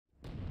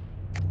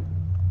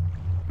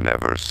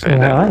Never said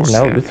Yeah, I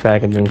know this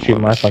faggot didn't shoot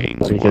my fucking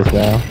buddy just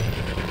now.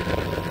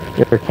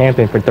 You're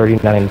camping for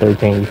 39 and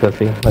 13, you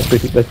pussy.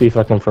 Let's be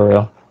fucking for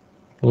real.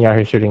 You out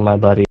here shooting my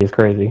buddy is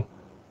crazy.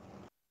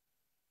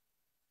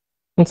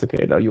 It's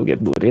okay though, you'll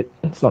get booted.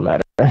 It's not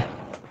matter.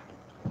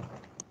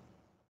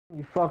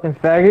 You fucking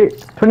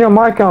faggot. Turn your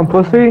mic on,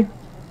 pussy. It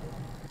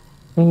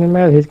doesn't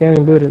matter, he's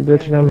getting booted,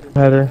 bitch. It doesn't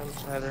matter.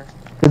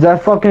 Is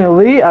that fucking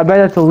elite? I bet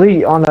that's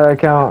elite on that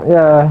account.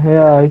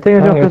 Yeah. You think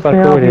it's gonna piss me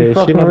off, you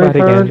fucking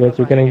retard? Bitch.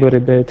 You're getting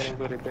booted, bitch.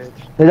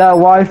 Is that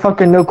why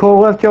fucking Nicole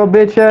left your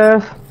bitch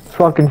ass?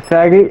 Fucking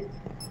faggot.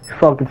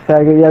 Fucking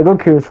faggot. Yeah, go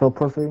kill yourself,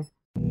 pussy.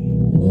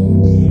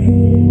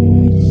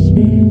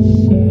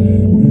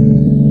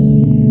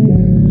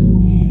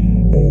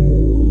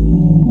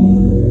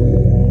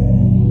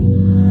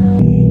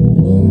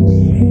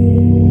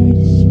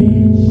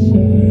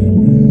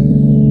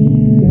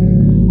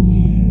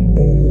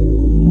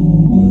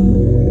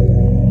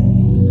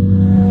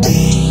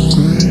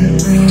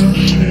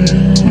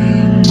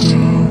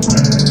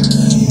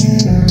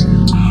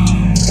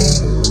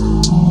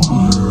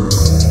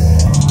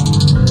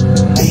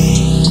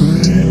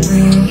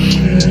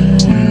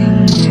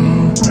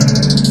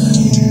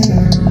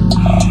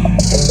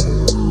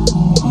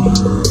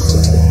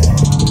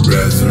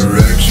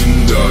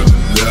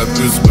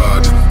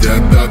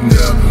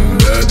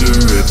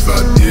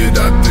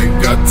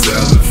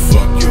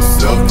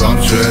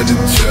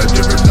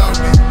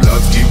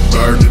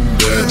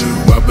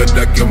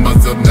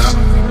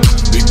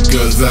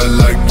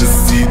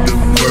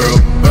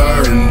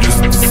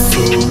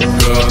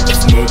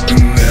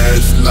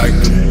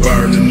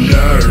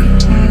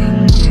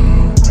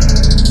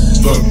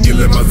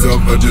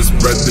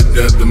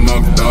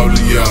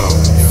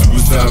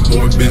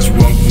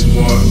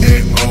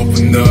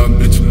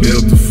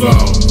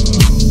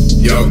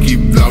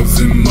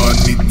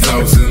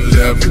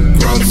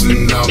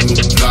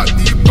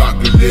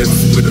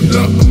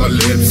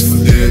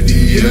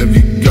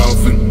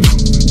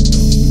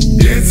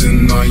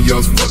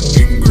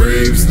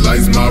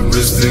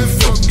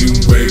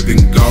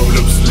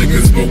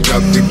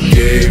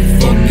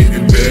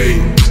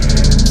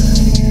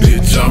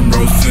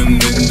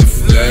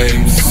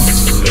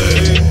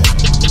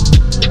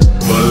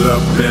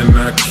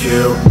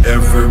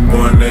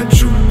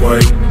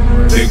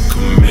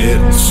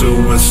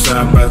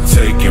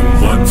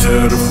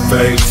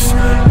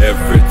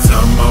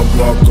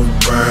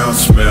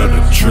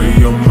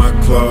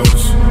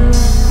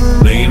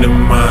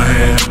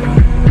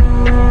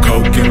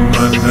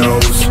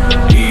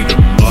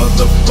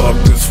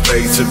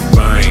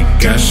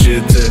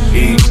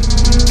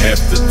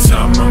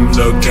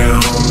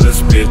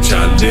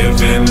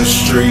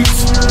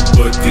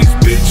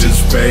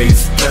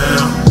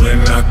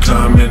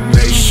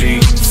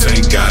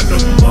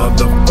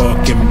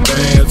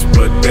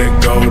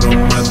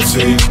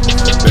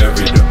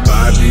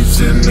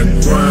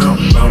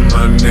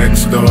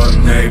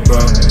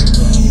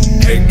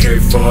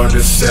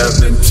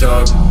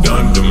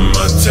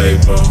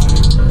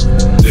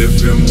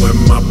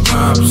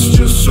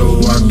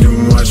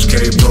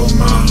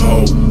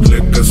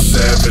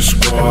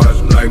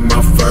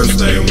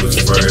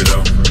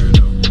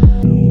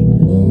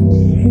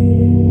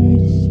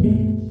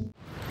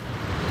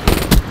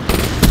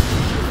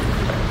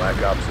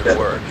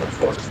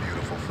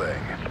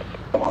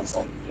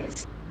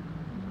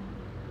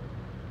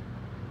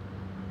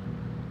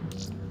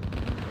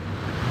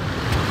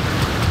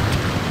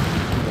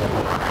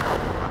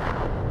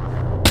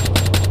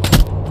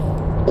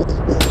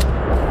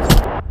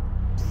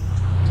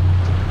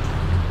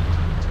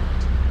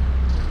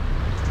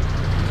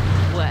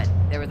 What?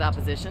 There was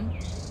opposition?